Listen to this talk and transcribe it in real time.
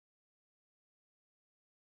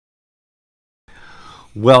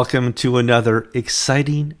Welcome to another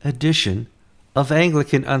exciting edition of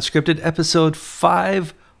Anglican Unscripted, episode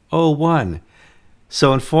 501.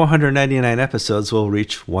 So in 499 episodes, we'll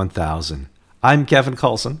reach 1,000. I'm Kevin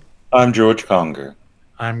Coulson. I'm George Conger.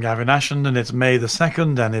 I'm Gavin Ashton, and it's May the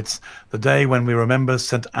 2nd, and it's the day when we remember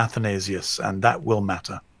St. Athanasius, and that will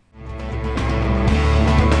matter.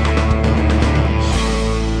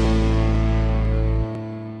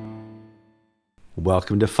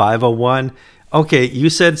 Welcome to 501. Okay, you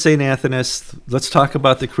said St. Athanasius. Let's talk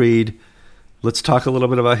about the creed. Let's talk a little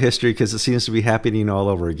bit about history because it seems to be happening all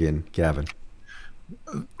over again, Gavin.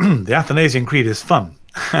 The Athanasian Creed is fun.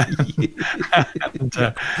 But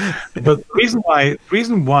the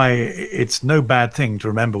reason why it's no bad thing to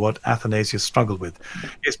remember what Athanasius struggled with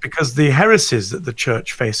is because the heresies that the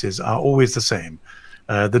church faces are always the same.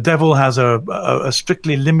 The devil has a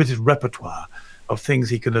strictly limited repertoire of things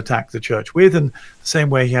he can attack the church with, and the same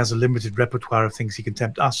way he has a limited repertoire of things he can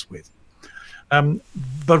tempt us with.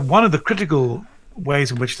 But one of the critical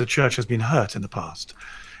ways in which the church has been hurt in the past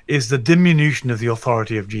is the diminution of the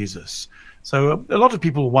authority of Jesus. So a lot of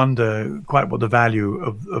people wonder quite what the value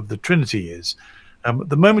of the Trinity is.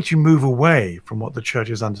 The moment you move away from what the church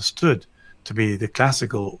has understood to be the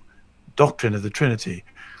classical doctrine of the Trinity,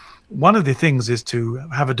 one of the things is to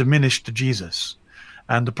have a diminished Jesus.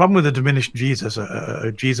 And the problem with a diminished Jesus,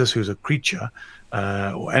 a Jesus who's a creature,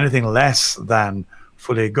 or anything less than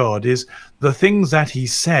fully God, is the things that he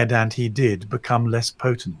said and he did become less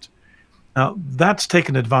potent. Now, that's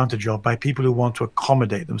taken advantage of by people who want to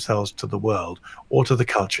accommodate themselves to the world, or to the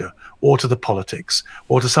culture, or to the politics,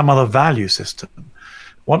 or to some other value system.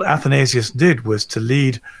 What Athanasius did was to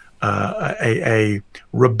lead a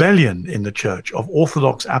rebellion in the church of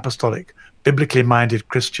Orthodox, apostolic, biblically minded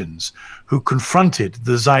Christians who confronted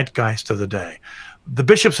the zeitgeist of the day. The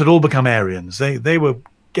bishops had all become Arians. They were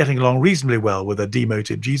getting along reasonably well with a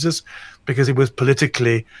demoted Jesus because it was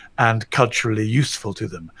politically and culturally useful to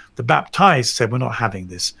them. The baptized said, we're not having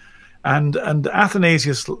this. And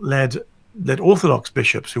Athanasius led Orthodox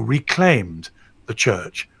bishops who reclaimed the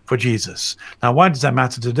church for Jesus. Now, why does that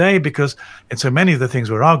matter today? Because in so many of the things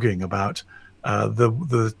we're arguing about,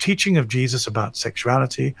 the teaching of Jesus about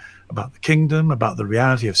sexuality, about the kingdom, about the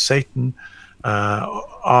reality of Satan,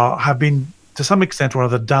 have been to some extent or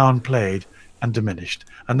other downplayed and diminished.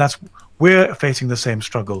 And we're facing the same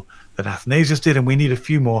struggle that Athanasius did, and we need a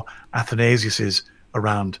few more Athanasiuses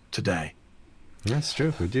around today. That's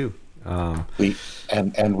true, we do. We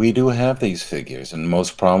do have these figures, and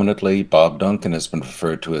most prominently, Bob Duncan has been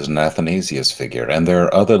referred to as an Athanasius figure, and there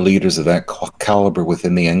are other leaders of that caliber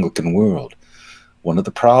within the Anglican world. One of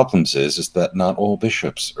the problems is that not all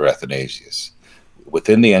bishops are Athanasius.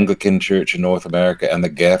 Within the Anglican Church in North America and the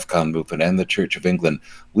GAFCON movement and the Church of England,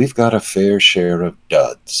 we've got a fair share of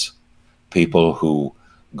duds. People who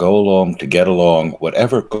go along to get along,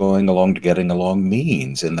 whatever going along to getting along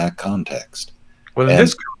means in that context. Well, in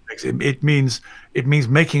this context, it means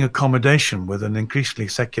making accommodation with an increasingly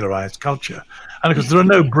secularized culture. And because there are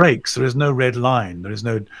no breaks, there is no red line, there is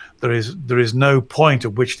no point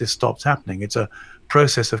at which this stops happening. It's a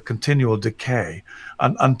process of continual decay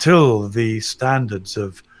until the standards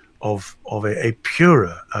of a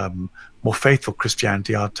purer, more faithful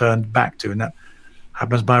Christianity are turned back to, and that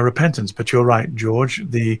happens by repentance. But you're right, George.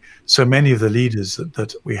 So many of the leaders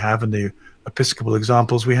that we have, and the Episcopal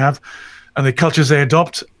examples we have, and the cultures they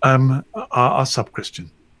adopt are sub-Christian.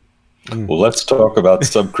 Well, let's talk about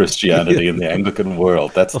sub-Christianity in the Anglican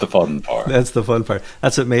world. That's the fun part. That's the fun part.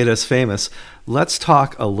 That's what made us famous. Let's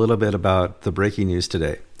talk a little bit about the breaking news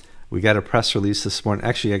today. We got a press release this morning.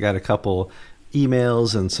 Actually, I got a couple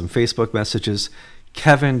emails and some Facebook messages.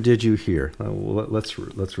 Kevin, did you hear? Let's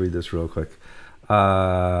read this real quick.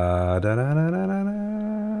 I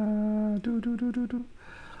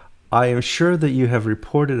am sure that you have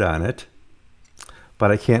reported on it, but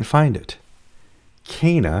I can't find it.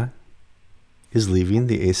 CANA is leaving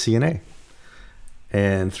the ACNA.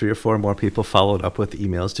 And 3 or 4 more people followed up with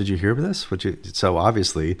emails. Did you hear this? So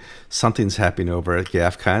obviously something's happening over at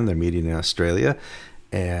GAFCON. They're meeting in Australia.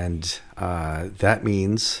 And that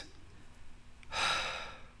means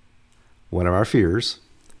one of our fears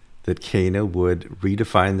that CANA would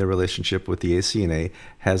redefine their relationship with the ACNA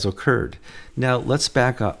has occurred. Now, let's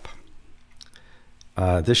back up.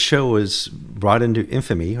 This show was brought into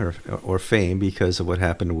infamy or fame because of what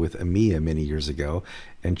happened with AMIA many years ago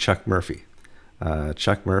and Chuck Murphy.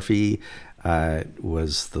 Chuck Murphy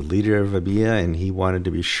was the leader of AMIA, and he wanted to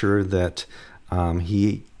be sure that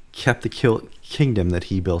he kept the kingdom that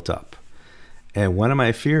he built up. And one of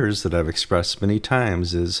my fears that I've expressed many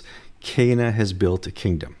times is CANA has built a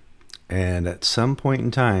kingdom. And at some point in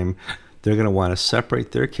time, they're going to want to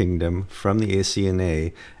separate their kingdom from the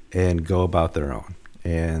ACNA and go about their own.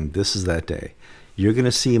 And this is that day. You're going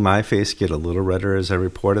to see my face get a little redder as I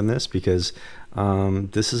report on this, because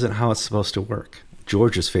this isn't how it's supposed to work.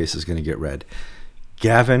 George's face is going to get red.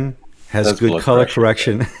 Gavin has good color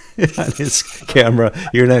correction on his camera.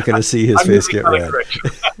 You're not going to see his face get red.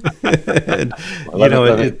 And, you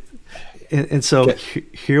know, and so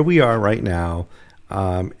here we are right now,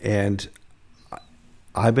 and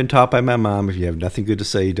I've been taught by my mom, if you have nothing good to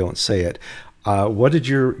say, you don't say it. What did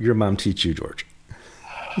your mom teach you, George?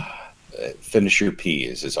 Finish your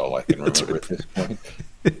P's is all I can remember at this point.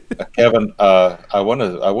 Kevin, I want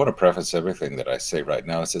to preface everything that I say right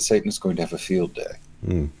now is that Satan is going to have a field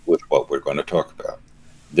day with what we're going to talk about.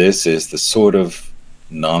 This is the sort of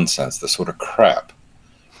nonsense, the sort of crap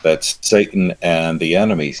that Satan and the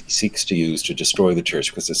enemy seeks to use to destroy the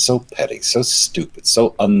church, because it's so petty, so stupid,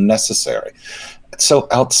 so unnecessary. It's so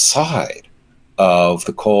outside of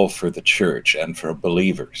the call for the church and for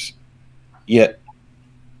believers. Yet,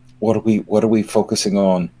 what are we focusing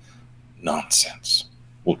on? Nonsense.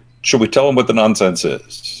 Well, should we tell them what the nonsense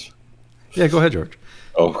is? Yeah, go ahead, George.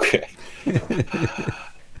 Okay.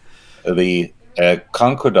 The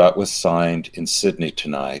Concordat was signed in Sydney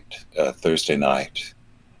tonight, Thursday night,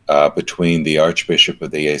 between the Archbishop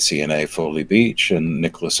of the ACNA, Foley Beach, and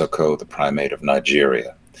Nicholas Oko, the Primate of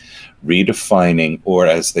Nigeria, redefining, or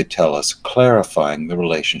as they tell us, clarifying the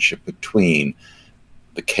relationship between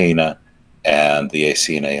the CANA and the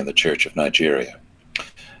ACNA and the Church of Nigeria.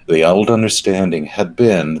 The old understanding had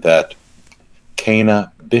been that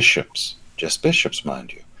CANA bishops, just bishops,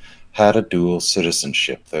 mind you, had a dual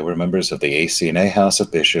citizenship. They were members of the ACNA House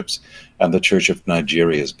of Bishops and the Church of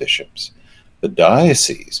Nigeria's bishops. The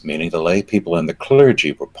diocese, meaning the lay people and the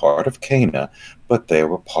clergy, were part of CANA, but they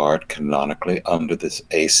were part canonically under this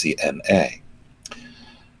ACNA.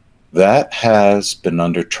 That has been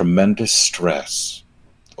under tremendous stress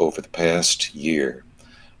over the past year,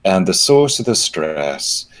 and the source of the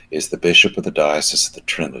stress is the Bishop of the Diocese of the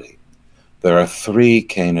Trinity. There are three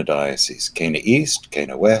CANA dioceses: CANA East,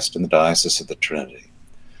 CANA West, and the Diocese of the Trinity.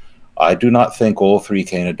 I do not think all three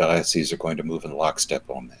CANA dioceses are going to move in lockstep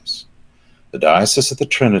on this. The Diocese of the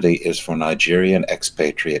Trinity is for Nigerian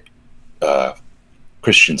expatriate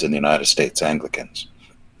Christians in the United States, Anglicans.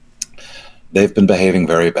 They've been behaving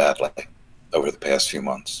very badly over the past few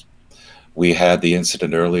months. We had the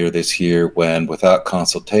incident earlier this year when, without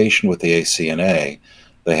consultation with the ACNA,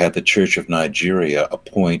 they had the Church of Nigeria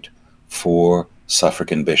appoint 4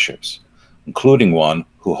 suffragan bishops, including one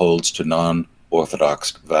who holds to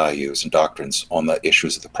non-Orthodox values and doctrines on the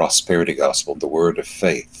issues of the prosperity gospel, the word of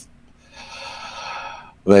faith.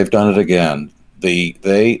 They've done it again.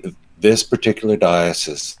 This particular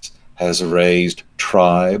diocese has raised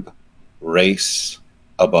tribe, race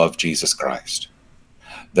above Jesus Christ.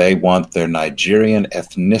 They want their Nigerian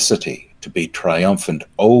ethnicity to be triumphant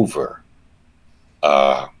over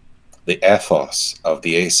the ethos of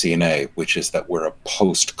the ACNA, which is that we're a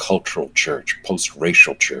post-cultural church,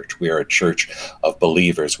 post-racial church. We are a church of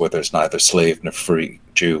believers where there's neither slave nor free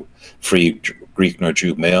Jew, free Greek nor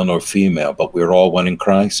Jew, male nor female, but we're all one in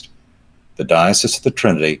Christ. The Diocese of the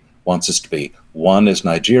Trinity wants us to be one as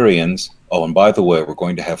Nigerians. Oh, and by the way, we're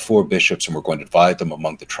going to have 4 bishops, and we're going to divide them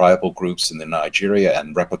among the tribal groups in Nigeria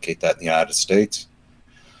and replicate that in the United States.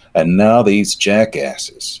 And now these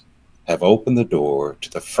jackasses have opened the door to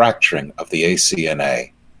the fracturing of the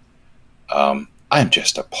ACNA. I'm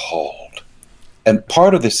just appalled. And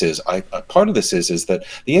part of this is that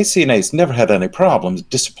the ACNA has never had any problems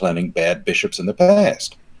disciplining bad bishops in the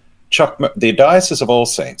past. The Diocese of All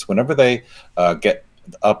Saints, whenever they get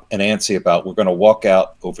up and antsy about we're going to walk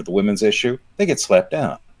out over the women's issue, they get slapped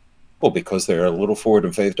down. Well, because they're a little forward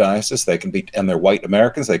in faith diocese, they can be, and they're white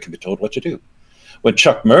Americans, they can be told what to do. When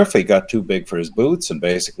Chuck Murphy got too big for his boots and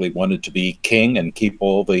basically wanted to be king and keep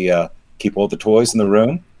all the toys in the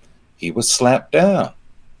room, he was slapped down.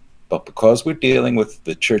 But because we're dealing with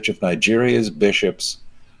the Church of Nigeria's bishops,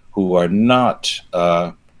 who are not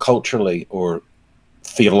culturally or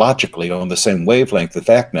theologically on the same wavelength with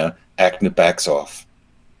ACNA, ACNA backs off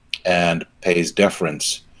and pays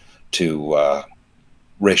deference to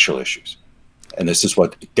racial issues. And this is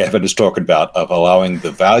what Gavin is talking about, of allowing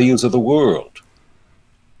the values of the world,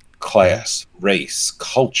 class, race,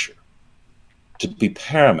 culture, to be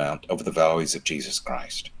paramount over the values of Jesus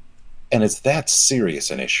Christ. And it's that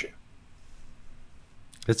serious an issue.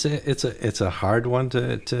 It's a hard one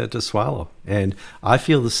to swallow. And I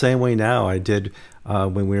feel the same way now I did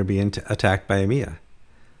when we were being attacked by AMIA.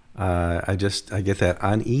 I get that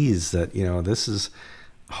unease that, you know,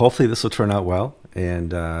 hopefully this will turn out well.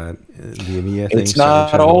 and the AMIA thing. It's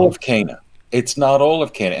not all of CANA. It's not all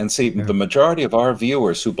of CANA. And see, the majority of our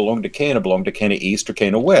viewers who belong to CANA East or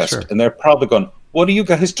CANA West. Sure. And they're probably going, what are you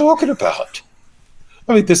guys talking about?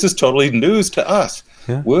 I mean, this is totally news to us.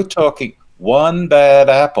 Yeah. We're talking one bad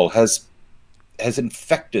apple has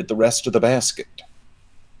infected the rest of the basket.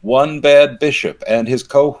 One bad bishop and his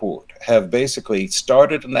cohort have basically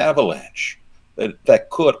started an avalanche that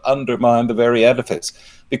could undermine the very edifice.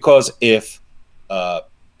 Because if it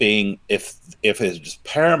is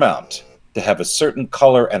paramount to have a certain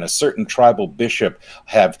color and a certain tribal bishop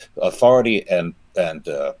have authority and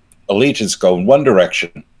allegiance go in one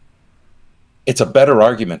direction, it's a better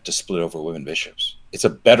argument to split over women bishops. It's a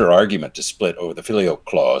better argument to split over the filioque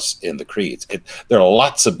clause in the creeds. There are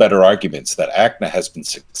lots of better arguments that ACNA has been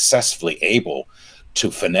successfully able to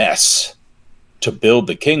finesse to build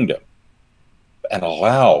the kingdom, and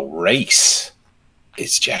allow race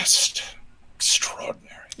is just extraordinary.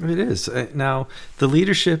 It is. Now, the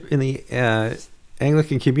leadership in the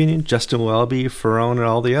Anglican Communion, Justin Welby, Ferrone, and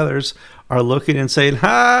all the others, are looking and saying,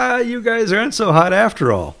 "Ha, you guys aren't so hot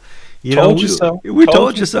after all. We told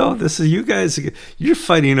you so. This is you guys. You're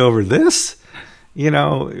fighting over this,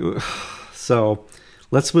 So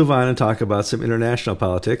let's move on and talk about some international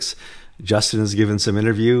politics. Justin has given some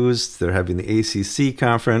interviews. They're having the ACC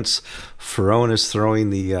conference. Ferrone is throwing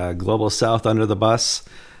the Global South under the bus.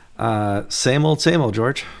 Same old,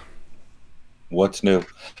 George. What's new?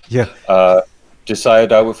 Yeah. Josiah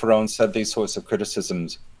Dawa Ferrone said these sorts of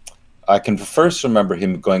criticisms. I can first remember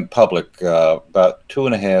him going public about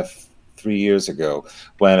 2.5, 3 years ago,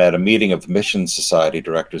 when at a meeting of the Mission Society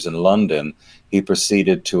directors in London, he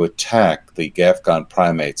proceeded to attack the GAFCON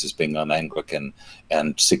primates as being un-Anglican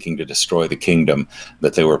and seeking to destroy the kingdom,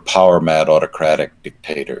 that they were power-mad autocratic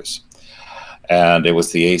dictators. And it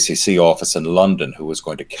was the ACC office in London who was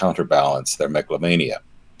going to counterbalance their megalomania.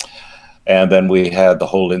 And then we had the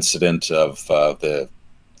whole incident of the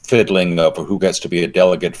fiddling of who gets to be a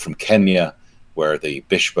delegate from Kenya, where the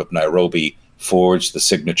Bishop of Nairobi forged the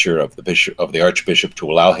signature of the Archbishop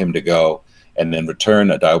to allow him to go, and in return,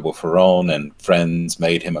 Dawa Ferrone and friends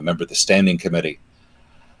made him a member of the standing committee.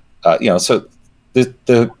 So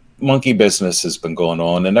the monkey business has been going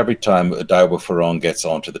on, and every time Dawa Ferrone gets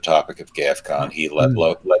onto the topic of GAFCON, he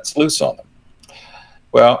lets loose on them.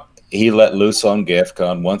 Well, he let loose on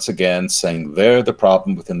GAFCON once again, saying they're the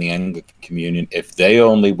problem within the Anglican Communion. If they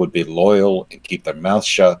only would be loyal and keep their mouths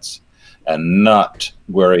shut and not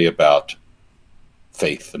worry about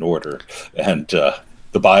faith and order and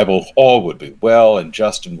the Bible, all would be well, and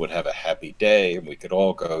Justin would have a happy day, and we could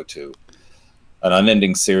all go to an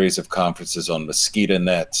unending series of conferences on mosquito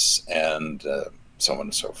nets and so on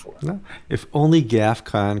and so forth. No. If only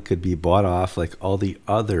GAFCON could be bought off like all the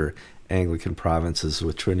other Anglican provinces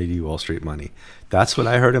with Trinity Wall Street money. That's what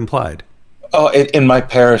I heard implied. Oh, in my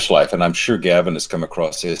parish life, and I'm sure Gavin has come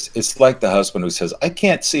across this, it's like the husband who says, I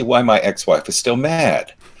can't see why my ex-wife is still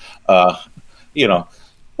mad.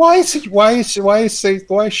 Why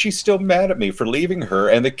is she still mad at me for leaving her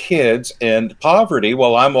and the kids and poverty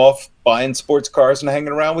while I'm off buying sports cars and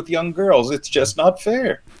hanging around with young girls? It's just not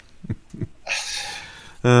fair.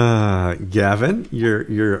 Gavin,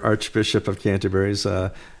 your Archbishop of Canterbury's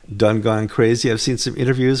done gone crazy. I've seen some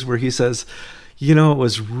interviews where he says, it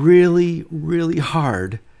was really, really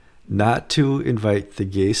hard not to invite the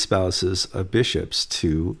gay spouses of bishops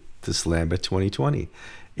to this Lambeth 2020.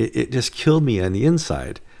 It just killed me on the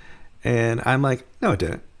inside. And I'm like, no, it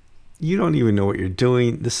didn't. You don't even know what you're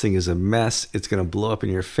doing. This thing is a mess. It's going to blow up in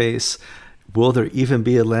your face. Will there even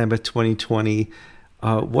be a Lambeth 2020?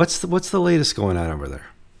 What's the latest going on over there?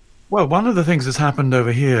 Well, one of the things that's happened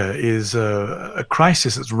over here is a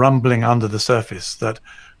crisis that's rumbling under the surface that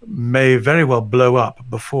may very well blow up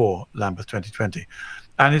before Lambeth 2020.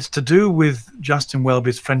 And it's to do with Justin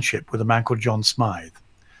Welby's friendship with a man called John Smythe.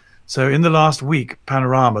 So in the last week,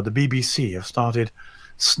 Panorama, the BBC, have started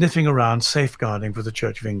sniffing around safeguarding for the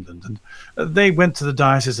Church of England. And they went to the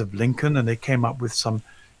Diocese of Lincoln and they came up with some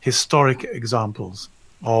historic examples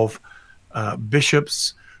of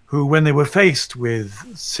bishops who, when they were faced with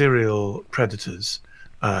serial predators,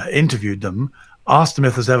 interviewed them, asked them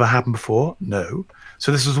if this ever happened before. No.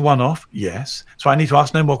 So this was a one-off. Yes. So I need to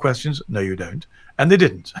ask no more questions. No, you don't. And they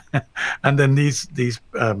didn't. And then these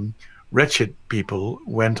wretched people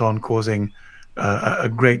went on causing a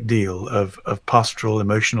great deal of pastoral,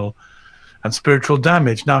 emotional, and spiritual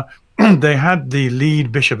damage. Now, they had the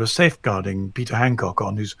lead bishop of safeguarding, Peter Hancock,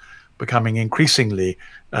 on, who's becoming increasingly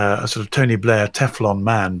a sort of Tony Blair Teflon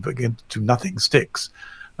man, but to nothing sticks.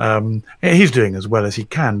 He's doing as well as he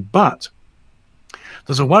can, but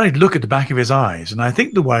there's a worried look at the back of his eyes. And I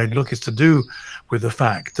think the worried look is to do with the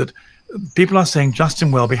fact that people are saying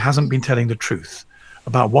Justin Welby hasn't been telling the truth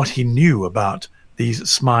about what he knew about these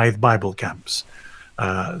Smythe Bible camps.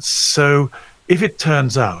 So if it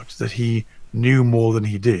turns out that he knew more than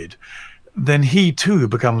he did, then he too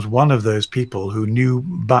becomes one of those people who knew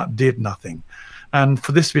but did nothing. And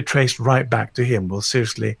for this to be traced right back to him will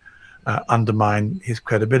seriously undermine his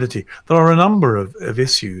credibility. There are a number of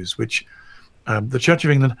issues which the Church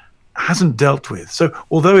of England hasn't dealt with. So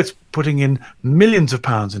although it's putting in millions of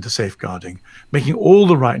pounds into safeguarding, making all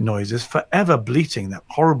the right noises, forever bleating that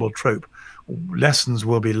horrible trope, lessons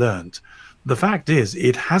will be learned, the fact is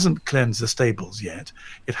it hasn't cleansed the stables yet.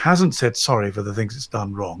 It hasn't said sorry for the things it's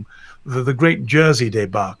done wrong. The great Jersey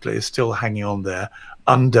debacle is still hanging on there,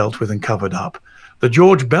 undealt with and covered up. The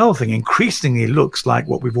George Bell thing increasingly looks like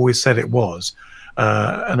what we've always said it was,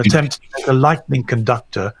 an attempt to make a lightning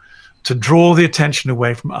conductor to draw the attention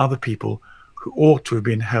away from other people who ought to have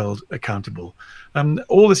been held accountable.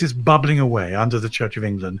 All this is bubbling away under the Church of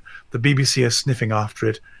England. The BBC is sniffing after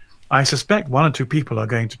it. I suspect one or two people are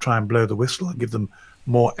going to try and blow the whistle and give them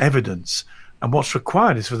more evidence. And what's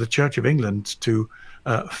required is for the Church of England to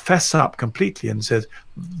fess up completely and says,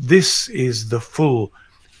 this is the full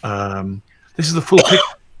picture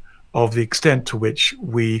of the extent to which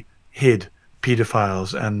we hid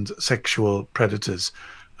paedophiles and sexual predators.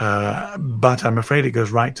 But I'm afraid it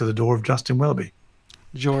goes right to the door of Justin Welby.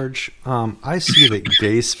 George, I see that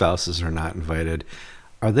gay spouses are not invited.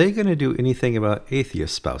 Are they going to do anything about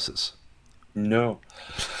atheist spouses? No.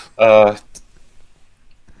 What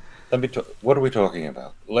are we talking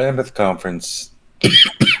about? Lambeth Conference,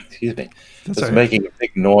 excuse me, is making a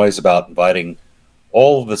big noise about inviting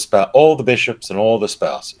all the bishops and all the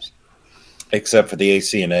spouses, except for the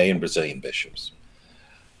ACNA and Brazilian bishops.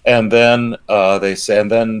 And then they say,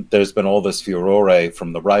 and then there's been all this furore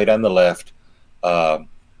from the right and the left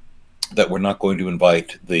that we're not going to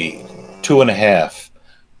invite the 2.5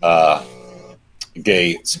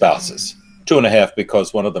 gay spouses. 2.5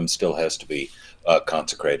 because one of them still has to be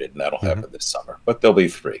consecrated, and that'll happen this summer. But there'll be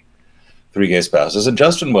three gay spouses. And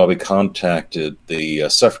Justin Welby contacted the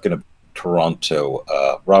suffragan of Toronto,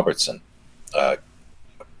 Robertson,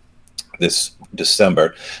 this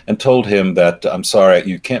December, and told him that, I'm sorry,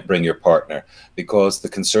 you can't bring your partner because the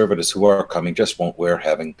conservatives who are coming just won't wear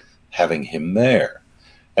having him there.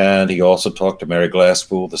 And he also talked to Mary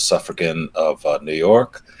Glasspool, the suffragan of New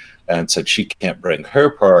York, and said she can't bring her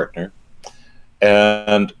partner.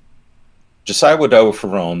 And Josiah Wodowa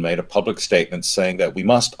Ferrone made a public statement saying that we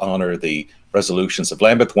must honor the resolutions of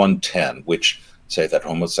Lambeth 110, which say that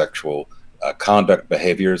homosexual conduct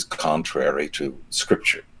behavior is contrary to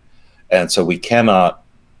Scripture. And so we cannot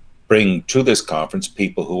bring to this conference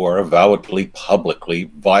people who are avowedly, publicly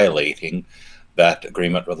violating that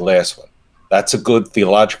agreement with the last one. That's a good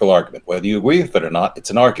theological argument. Whether you agree with it or not, it's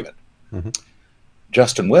an argument.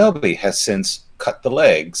 Justin Welby has since cut the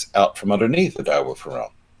legs out from underneath Wodowa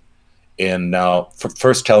Ferrone, in now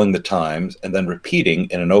first telling the Times and then repeating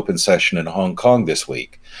in an open session in Hong Kong this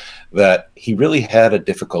week that he really had a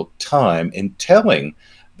difficult time in telling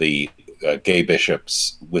the gay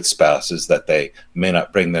bishops with spouses that they may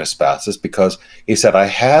not bring their spouses, because he said, I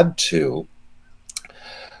had to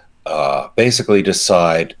basically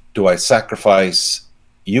decide, do I sacrifice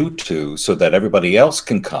you two so that everybody else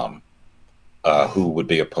can come who would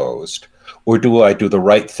be opposed, or do I do the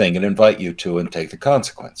right thing and invite you two and take the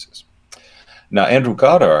consequences? Now, Andrew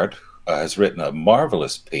Goddard has written a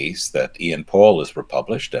marvelous piece that Ian Paul has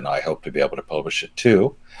republished, and I hope to be able to publish it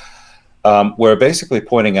too, where basically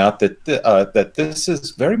pointing out that that this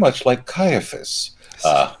is very much like Caiaphas.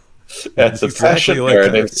 That's the fashion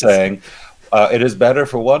narrative saying it is better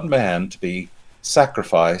for one man to be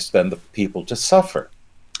sacrificed than the people to suffer.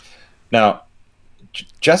 Now,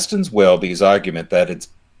 Justin Welby's argument that it's,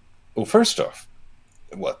 well, first off,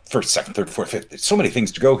 well, first, second, third, fourth, fifth, there's so many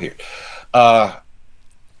things to go here.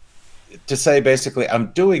 To say basically, I'm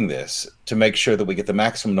doing this to make sure that we get the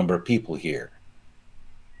maximum number of people here.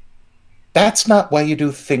 That's not why you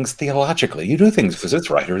do things theologically. You do things because it's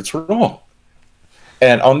right or it's wrong.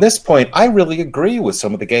 And on this point, I really agree with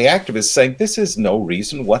some of the gay activists saying this is no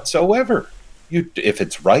reason whatsoever. If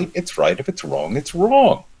it's right, it's right. If it's wrong, it's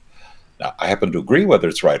wrong. Now, I happen to agree whether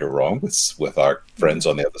it's right or wrong with our friends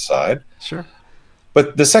on the other side. Sure.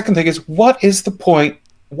 But the second thing is, what is the point?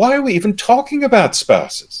 Why are we even talking about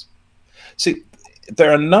spouses? See,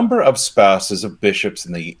 there are a number of spouses of bishops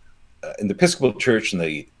in the Episcopal Church and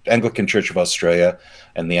the Anglican Church of Australia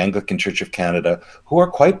and the Anglican Church of Canada who are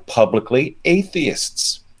quite publicly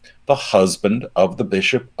atheists. The husband of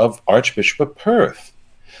the Archbishop of Perth,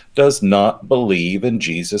 does not believe in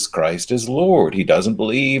Jesus Christ as Lord. He doesn't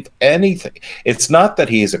believe anything. It's not that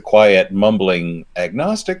he's a quiet, mumbling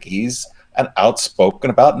agnostic. He's an outspoken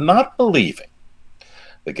about not believing.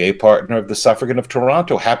 The gay partner of the suffragan of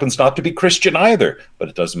Toronto happens not to be Christian either, but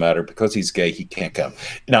it doesn't matter. Because he's gay, he can't come.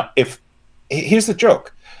 Now, here's the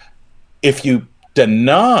joke. If you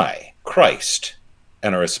deny Christ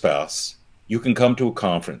and are a spouse, you can come to a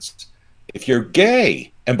conference. If you're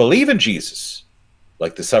gay and believe in Jesus,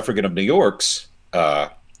 like the suffragan of New York's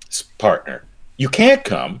partner, you can't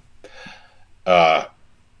come. And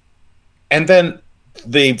then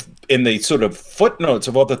in the sort of footnotes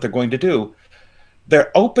of all that they're going to do,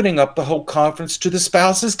 they're opening up the whole conference to the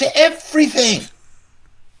spouses, to everything.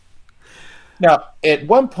 Now, at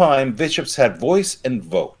one time, bishops had voice and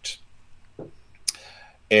vote.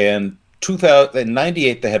 In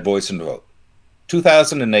 1998, they had voice and vote.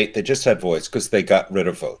 2008, they just had voice because they got rid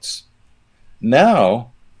of votes.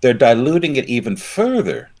 Now, they're diluting it even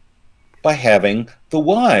further by having the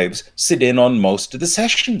wives sit in on most of the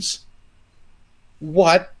sessions.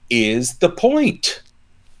 What is the point?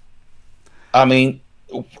 I mean,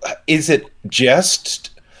 is it just...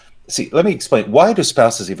 See, let me explain. Why do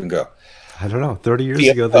spouses even go? I don't know. 30 years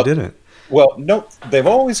ago, they didn't. Well, no, they've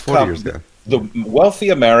always 40 years ago. The wealthy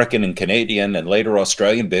American and Canadian and later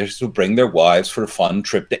Australian bishops would bring their wives for a fun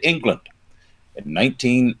trip to England. In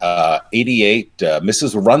 1988,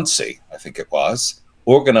 Mrs. Runcie, I think it was,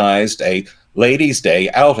 organized a Ladies' Day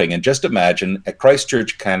outing. And just imagine at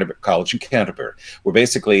Christchurch College in Canterbury, where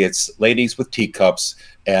basically it's ladies with teacups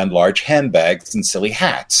and large handbags and silly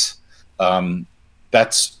hats.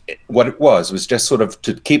 That's what it was. It was just sort of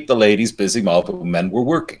to keep the ladies busy while the men were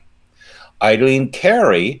working. Eileen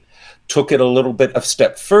Carey took it a little bit a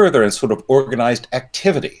step further and sort of organized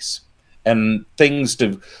activities and things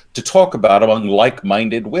to talk about among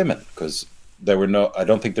like-minded women, because there were no, I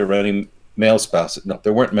don't think there were any male spouses. No,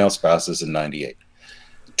 there weren't male spouses in 98.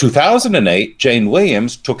 2008, Jane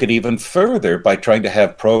Williams took it even further by trying to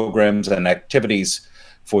have programs and activities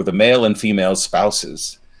for the male and female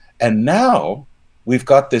spouses. And now we've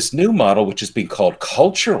got this new model, which is being called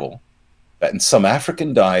cultural, that in some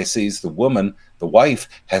African dioceses, the woman, the wife,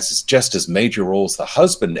 has just as major role as the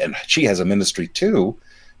husband, and she has a ministry too.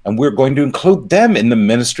 And we're going to include them in the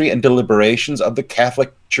ministry and deliberations of the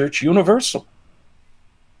Catholic Church Universal.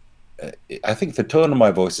 I think the tone of my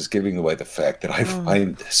voice is giving away the fact that I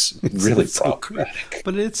find this really problematic.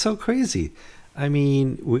 But it's so crazy. I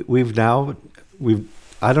mean, we've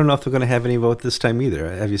I don't know if they're going to have any vote this time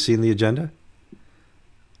either. Have you seen the agenda?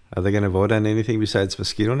 Are they going to vote on anything besides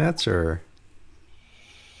mosquito nets, or?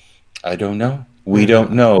 I don't know. We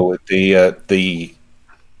don't know.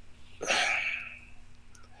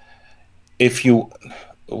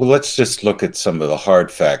 Let's just look at some of the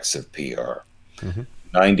hard facts of PR.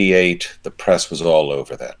 98, the press was all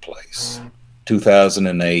over that place.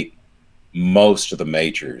 2008, most of the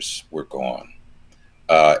majors were gone.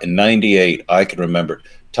 In 98, I can remember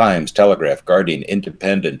Times, Telegraph, Guardian,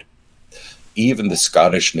 Independent, even the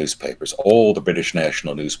Scottish newspapers, all the British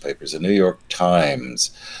national newspapers, the New York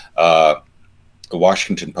Times, the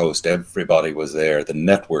Washington Post, everybody was there. The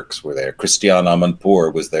networks were there. Christiane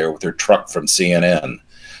Amanpour was there with her truck from CNN,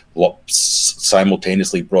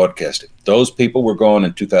 simultaneously broadcasting. Those people were gone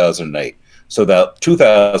in 2008. So that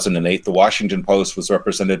 2008, the Washington Post was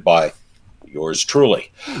represented by yours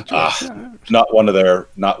truly, not one of their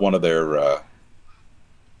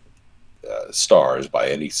stars by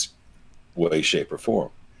any way, shape, or form.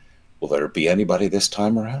 Will there be anybody this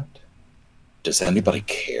time around? Does anybody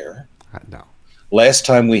care? No. Last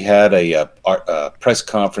time we had a press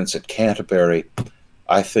conference at Canterbury,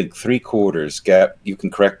 I think 3/4, you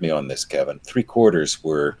can correct me on this, Kevin, 3/4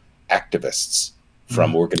 were activists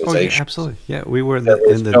from organizations. Oh, yeah, absolutely. Yeah, we were in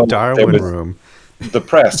the Darwin room. The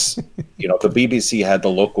press, the BBC had the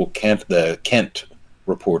local Kent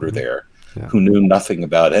reporter there who knew nothing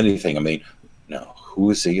about anything. I mean, no,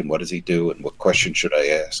 who is he and what does he do and what question should I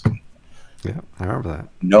ask? Yeah, I remember that.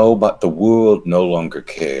 No, but the world no longer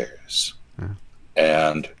cares. Yeah.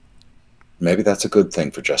 And maybe that's a good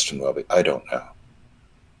thing for Justin Welby. I don't know.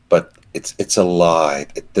 But it's a lie.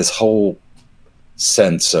 This whole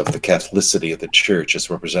sense of the Catholicity of the Church as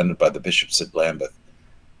represented by the bishops at Lambeth,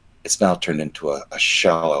 it's now turned into a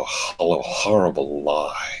shallow, hollow, horrible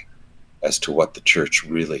lie as to what the Church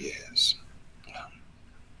really is.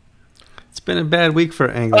 It's been a bad week for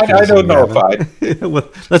Anglicanism. I don't know if well,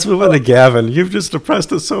 let's move on to Gavin. You've just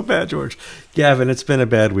depressed us so bad, George. Gavin, it's been a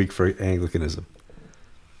bad week for Anglicanism.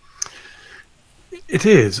 It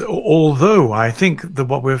is, although I think that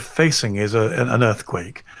what we're facing is an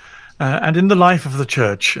earthquake. And in the life of the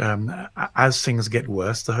church, as things get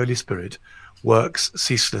worse, the Holy Spirit works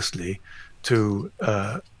ceaselessly to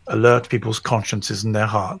alert people's consciences and their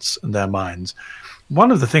hearts and their minds. One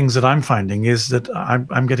of the things that I'm finding is that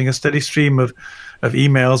I'm getting a steady stream of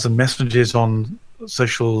emails and messages on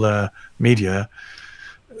social media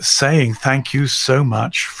saying thank you so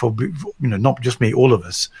much for, not just me, all of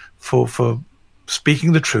us, for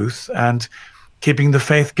speaking the truth and keeping the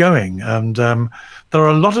faith going. And there are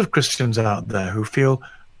a lot of Christians out there who feel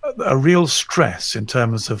a real stress in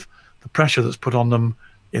terms of the pressure that's put on them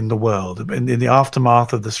in the world, in the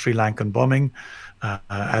aftermath of the Sri Lankan bombing,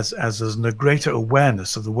 as there's a greater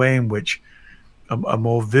awareness of the way in which a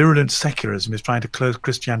more virulent secularism is trying to close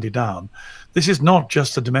Christianity down. This is not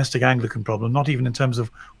just a domestic Anglican problem, not even in terms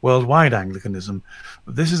of worldwide Anglicanism.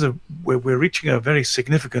 This is we're reaching a very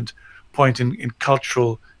significant point in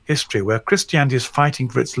cultural history where Christianity is fighting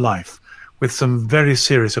for its life with some very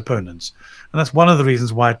serious opponents. And that's one of the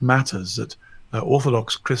reasons why it matters that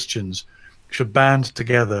Orthodox Christians should band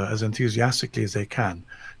together as enthusiastically as they can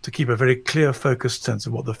to keep a very clear, focused sense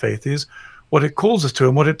of what the faith is, what it calls us to,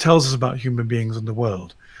 and what it tells us about human beings and the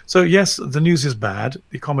world. So yes, the news is bad.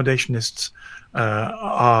 The accommodationists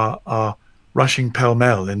are rushing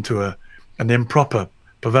pell-mell into an improper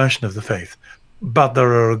perversion of the faith. But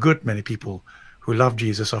there are a good many people who love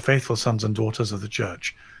Jesus, are faithful sons and daughters of the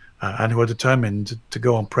church, and who are determined to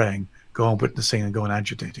go on praying, go on witnessing, and go on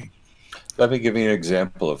agitating. Let me give you an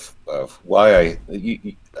example of why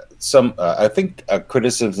I think a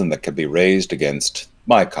criticism that could be raised against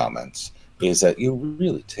my comments is that you're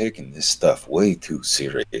really taking this stuff way too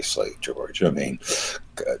seriously, George. I mean,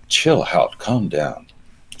 chill out, calm down.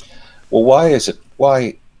 Well, why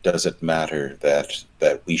does it matter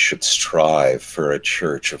that we should strive for a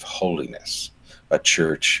church of holiness, a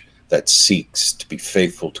church that seeks to be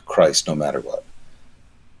faithful to Christ no matter what?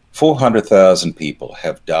 400,000 people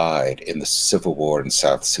have died in the civil war in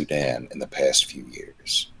South Sudan in the past few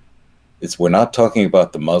years. We're not talking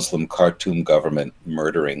about the Muslim Khartoum government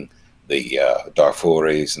murdering the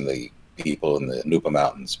Darfuris and the people in the Nuba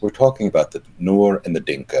Mountains. We're talking about the Nur and the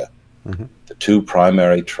Dinka, the two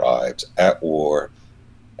primary tribes at war,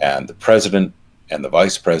 and the president and the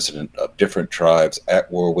vice president of different tribes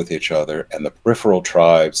at war with each other, and the peripheral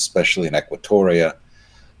tribes, especially in Equatoria,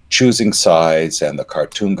 choosing sides, and the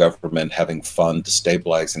Khartoum government having fun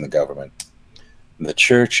destabilizing the government. And the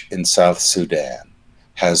church in South Sudan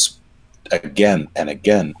has again and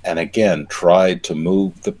again and again tried to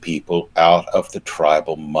move the people out of the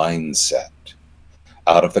tribal mindset,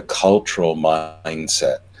 out of the cultural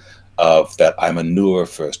mindset of that I'm a Nur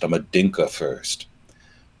first, I'm a Dinka first.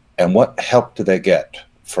 And what help do they get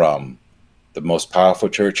from the most powerful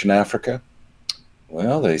church in Africa?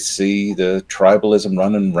 Well, they see the tribalism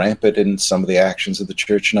running rampant in some of the actions of the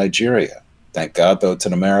church in Nigeria. Thank God, though, it's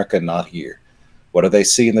in America, not here. What do they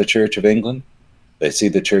see in the Church of England? They see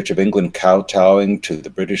the Church of England kowtowing to the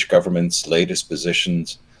British government's latest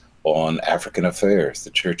positions on African affairs.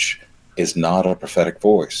 The church is not a prophetic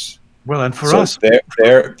voice. Well, and for us, their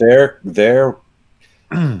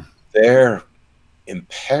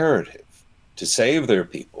imperative to save their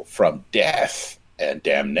people from death and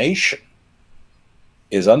damnation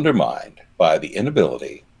is undermined by the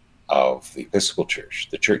inability of the Episcopal Church,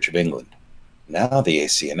 the Church of England, now the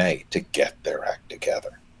ACNA, to get their act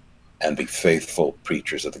together and be faithful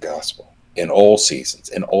preachers of the gospel in all seasons,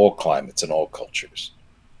 in all climates, in all cultures.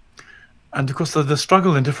 And of course, the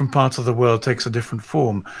struggle in different parts of the world takes a different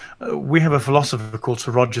form. We have a philosopher called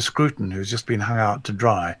Sir Roger Scruton, who's just been hung out to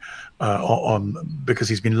dry because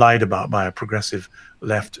he's been lied about by a progressive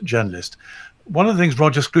left journalist. One of the things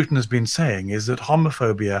Roger Scruton has been saying is that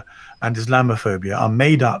homophobia and Islamophobia are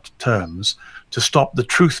made-up terms to stop the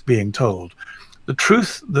truth being told. The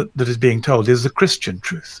truth that is being told is the Christian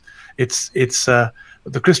truth. The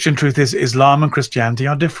Christian truth is Islam and Christianity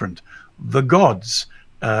are different. The gods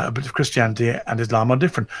of Christianity and Islam are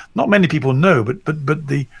different. Not many people know, but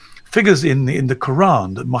the figures in the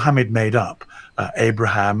Quran that Muhammad made up,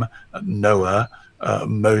 Abraham, Noah,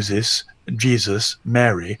 Moses, Jesus,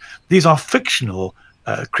 Mary, these are fictional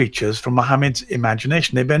creatures from Muhammad's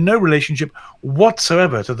imagination. They bear no relationship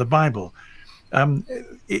whatsoever to the Bible.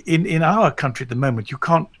 In our country at the moment, you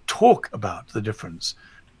can't talk about the difference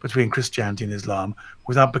between Christianity and Islam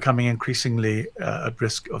without becoming increasingly at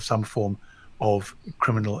risk of some form of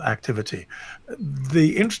criminal activity.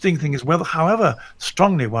 The interesting thing is, well, however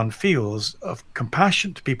strongly one feels of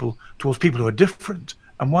compassion to towards people who are different,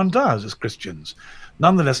 and one does as Christians,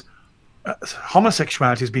 nonetheless,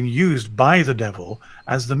 homosexuality has been used by the devil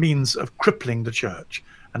as the means of crippling the church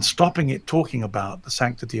and stopping it talking about the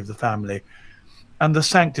sanctity of the family and the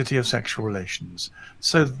sanctity of sexual relations.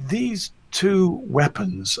 So these two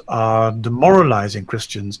weapons are demoralizing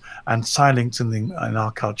Christians and silencing in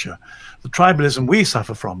our culture. The tribalism we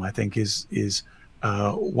suffer from, I think, is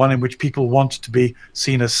one in which people want to be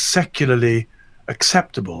seen as secularly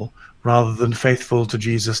acceptable rather than faithful to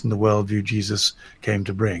Jesus and the worldview Jesus came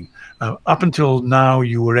to bring. Up until now,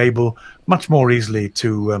 you were able much more easily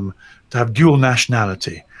to have dual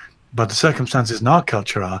nationality, but the circumstances in our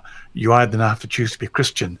culture are you either have to choose to be a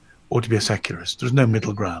Christian or to be a secularist. There's no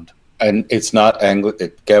middle ground. And it's not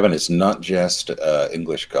Gavin, it's not just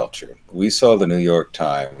English culture. We saw the New York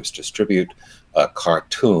Times distribute a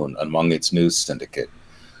cartoon among its news syndicate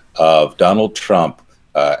of Donald Trump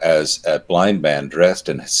as a blind man dressed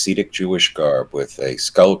in Hasidic Jewish garb with a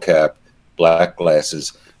skull cap, black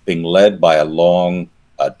glasses, being led by a long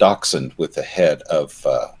dachshund with the head of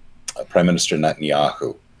Prime Minister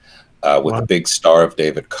Netanyahu with a big Star of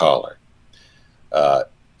David collar.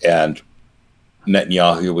 And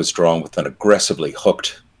Netanyahu was drawn with an aggressively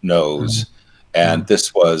hooked nose. And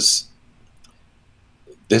this was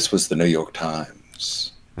the New York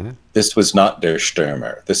Times. This was not Der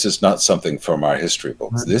Stürmer. This is not something from our history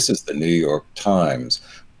books. This is the New York Times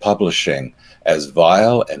publishing as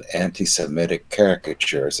vile and anti-Semitic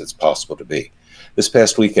caricatures as possible to be. This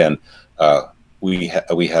past weekend, we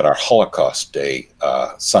had our Holocaust Day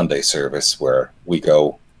Sunday service where we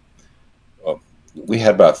go. We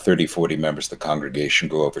had about 30, 40 members of the congregation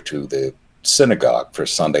go over to the synagogue for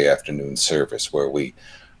Sunday afternoon service where we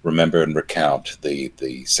remember and recount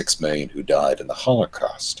the 6 million who died in the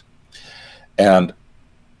Holocaust. And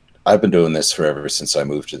I've been doing this forever since I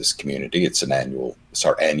moved to this community. It's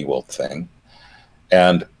our annual thing.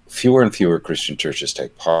 And fewer Christian churches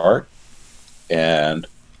take part. And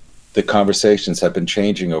the conversations have been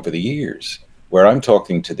changing over the years, where I'm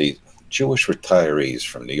talking to the Jewish retirees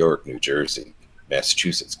from New York, New Jersey,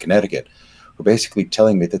 Massachusetts, Connecticut, who are basically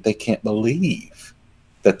telling me that they can't believe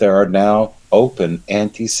that there are now open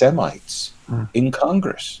anti-Semites in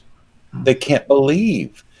Congress. They can't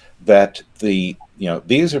believe that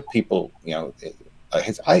these are people,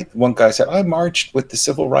 one guy said, I marched with the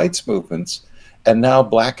civil rights movements, and now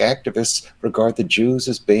black activists regard the Jews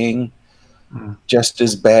as being just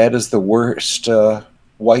as bad as the worst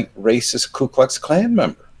white racist Ku Klux Klan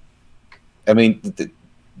member. I mean,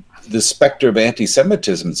 the specter of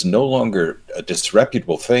anti-Semitism is no longer a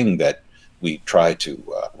disreputable thing that we try to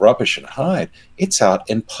rubbish and hide. It's out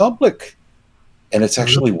in public. And it's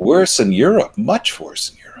actually worse in Europe, much worse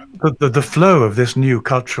in Europe. The flow of this new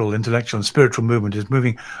cultural, intellectual, and spiritual movement is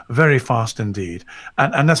moving very fast indeed.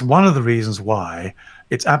 And that's one of the reasons why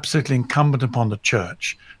it's absolutely incumbent upon the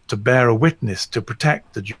church to bear a witness to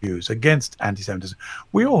protect the Jews against anti-Semitism.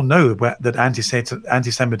 We all know that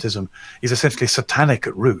anti-Semitism is essentially satanic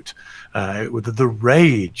at root, with the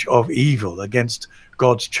rage of evil against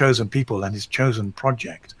God's chosen people and his chosen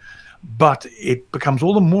project. But it becomes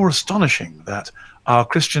all the more astonishing that our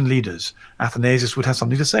Christian leaders, Athanasius would have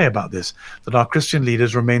something to say about this, that our Christian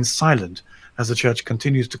leaders remain silent as the church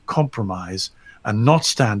continues to compromise and not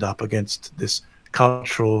stand up against this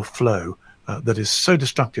cultural flow that is so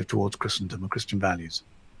destructive towards Christendom and Christian values.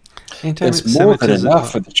 It's more than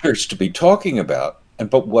enough for the church to be talking about.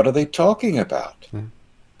 But what are they talking about?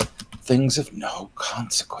 Things of no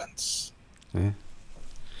consequence.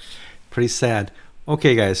 Pretty sad.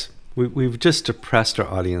 Okay, guys, we've just depressed our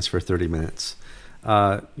audience for 30 minutes.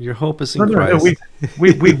 Your hope is in Christ.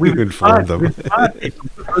 We've informed them. We've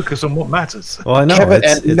focus on what matters. Well, I know.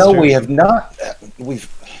 Kevin, we have not.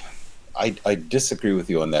 I disagree with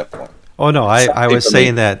you on that point. Oh no, I was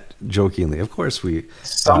saying that jokingly. Of course,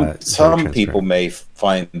 some people may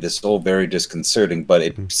find this all very disconcerting, but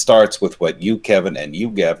it starts with what you, Kevin, and you,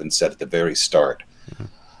 Gavin, said at the very start.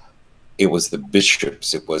 It was the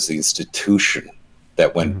bishops, it was the institution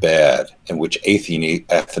that went bad, in which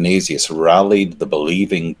Athanasius rallied the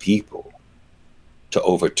believing people to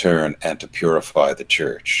overturn and to purify the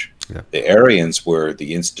church. The Arians were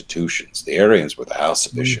the institutions. The Arians were the house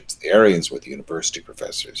of bishops. The Arians were the university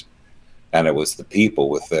professors. And it was the people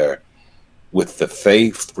with the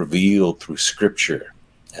faith revealed through Scripture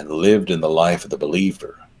and lived in the life of the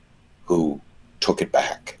believer who took it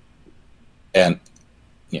back. And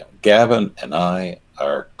Gavin and I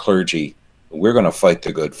are clergy. We're going to fight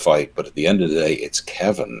the good fight, but at the end of the day, it's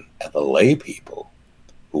Kevin and the lay people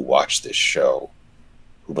who watch this show,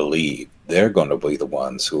 who believe they're going to be the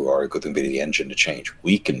ones who are going to be the engine to change.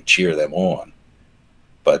 We can cheer them on,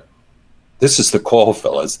 but this is the call,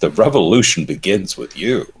 fellas. The revolution begins with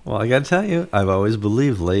you. Well, I got to tell you, I've always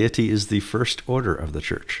believed laity is the first order of the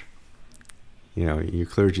church. You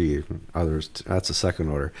clergy, others, that's a second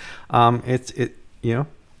order. you know,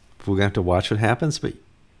 we're going to have to watch what happens, but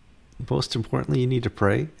most importantly, you need to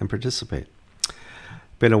pray and participate.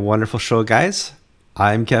 Been a wonderful show, guys.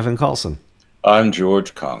 I'm Kevin Carlson. I'm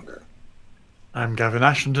George Conger. I'm Gavin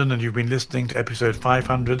Ashenden, and you've been listening to episode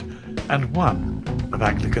 501 of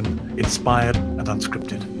Anglican Inspired and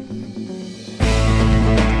Unscripted.